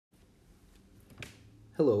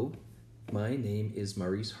Hello, my name is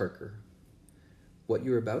Maurice Harker. What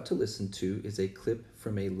you're about to listen to is a clip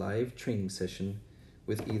from a live training session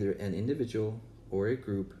with either an individual or a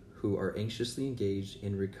group who are anxiously engaged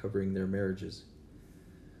in recovering their marriages.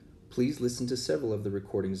 Please listen to several of the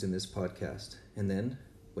recordings in this podcast, and then,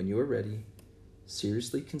 when you are ready,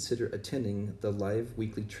 seriously consider attending the live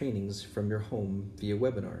weekly trainings from your home via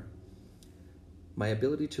webinar. My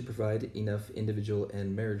ability to provide enough individual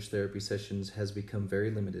and marriage therapy sessions has become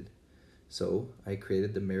very limited, so I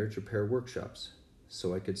created the marriage repair workshops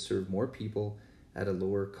so I could serve more people at a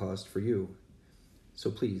lower cost for you.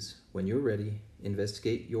 So please, when you're ready,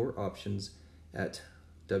 investigate your options at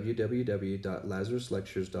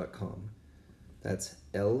www.lazaruslectures.com. That's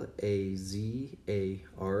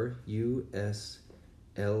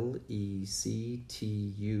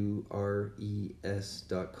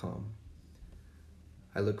LAZARUSLECTURES.com.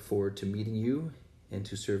 I look forward to meeting you and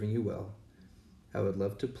to serving you well. I would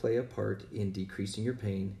love to play a part in decreasing your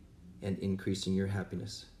pain and increasing your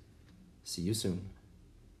happiness. See you soon.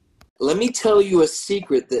 Let me tell you a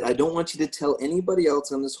secret that I don't want you to tell anybody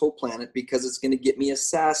else on this whole planet because it's going to get me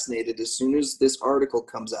assassinated as soon as this article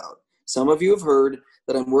comes out. Some of you have heard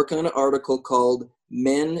that I'm working on an article called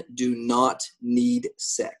Men Do Not Need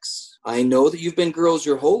Sex. I know that you've been girls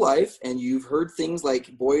your whole life and you've heard things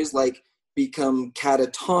like boys become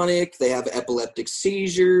catatonic, they have epileptic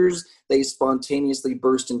seizures, they spontaneously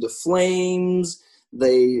burst into flames,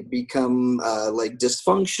 they become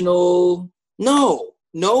dysfunctional.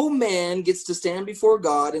 No man gets to stand before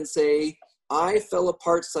God and say, I fell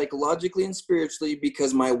apart psychologically and spiritually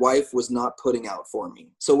because my wife was not putting out for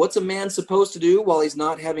me. So what's a man supposed to do while he's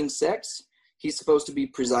not having sex? He's supposed to be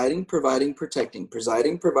presiding, providing, protecting,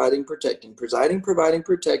 presiding, providing, protecting, presiding, providing,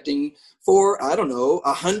 protecting for,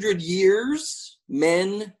 100 years.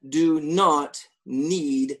 Men do not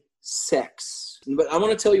need sex. But I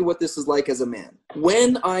want to tell you what this is like as a man.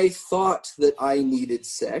 When I thought that I needed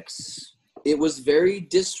sex, it was very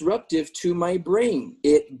disruptive to my brain.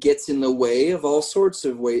 It gets in the way of all sorts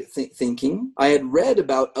of thinking. I had read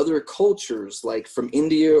about other cultures, like from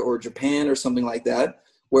India or Japan or something like that,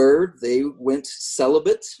 where they went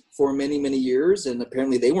celibate for many, many years, and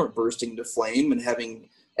apparently they weren't bursting into flame and having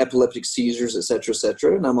epileptic seizures, et cetera,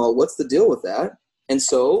 and I'm all, what's the deal with that? And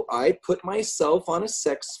so I put myself on a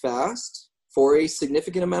sex fast for a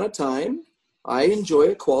significant amount of time. I enjoy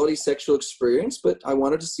a quality sexual experience, but I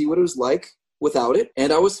wanted to see what it was like without it.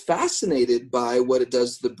 And I was fascinated by what it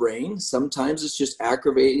does to the brain. Sometimes it's just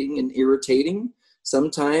aggravating and irritating.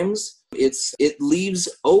 Sometimes it leaves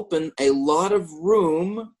open a lot of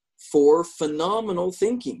room for phenomenal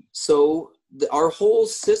thinking. So our whole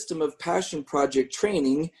system of Passion Project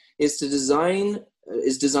training is designed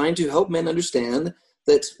to help men understand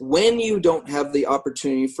that when you don't have the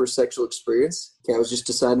opportunity for sexual experience, I was just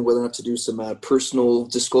deciding whether or not to do some personal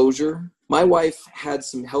disclosure. My wife had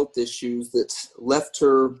some health issues that left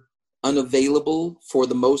her unavailable for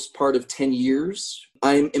the most part of 10 years.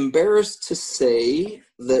 I'm embarrassed to say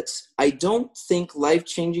that I don't think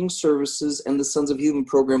Life-Changing Services and the Sons of Healing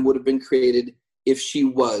program would have been created if she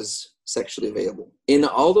was sexually available. In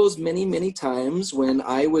all those many, many times when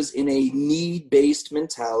I was in a need-based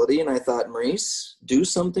mentality and I thought, Maurice, do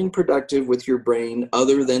something productive with your brain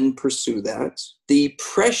other than pursue that, the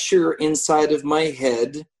pressure inside of my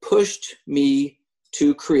head pushed me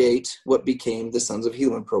to create what became the Sons of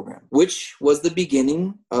Healing program, which was the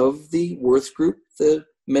beginning of the Worth Group, the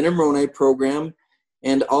Men of Moroni program,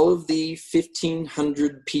 and all of the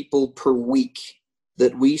 1,500 people per week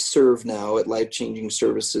that we serve now at Life-Changing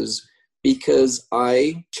Services, because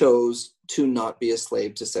I chose to not be a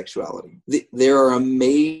slave to sexuality. There are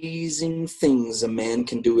amazing things a man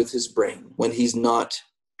can do with his brain when he's not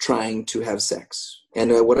trying to have sex. And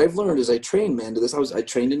what I've learned is I train men to this. I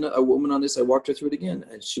trained a woman on this. I walked her through it again.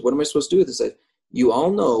 And she, what am I supposed to do with this? You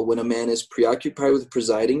all know when a man is preoccupied with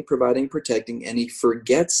presiding, providing, protecting, and he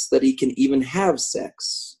forgets that he can even have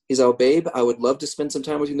sex. He's all, babe, I would love to spend some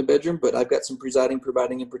time with you in the bedroom, but I've got some presiding,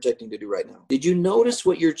 providing, and protecting to do right now. Did you notice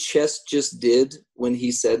what your chest just did when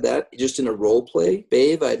he said that, just in a role play?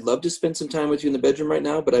 Babe, I'd love to spend some time with you in the bedroom right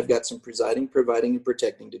now, but I've got some presiding, providing, and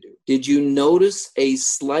protecting to do. Did you notice a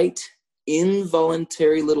slight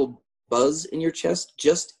involuntary little buzz in your chest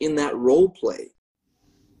just in that role play?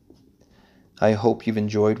 I hope you've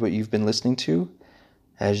enjoyed what you've been listening to.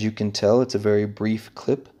 As you can tell, it's a very brief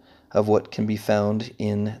clip of what can be found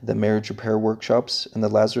in the marriage repair workshops and the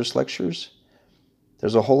Lazarus lectures.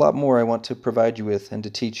 There's a whole lot more I want to provide you with and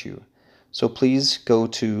to teach you. So please go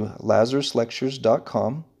to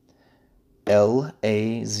lazaruslectures.com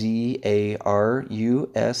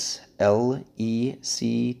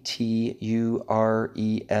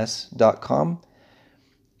LAZARUSLECTURES.com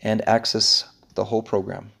and access the whole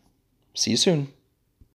program. See you soon.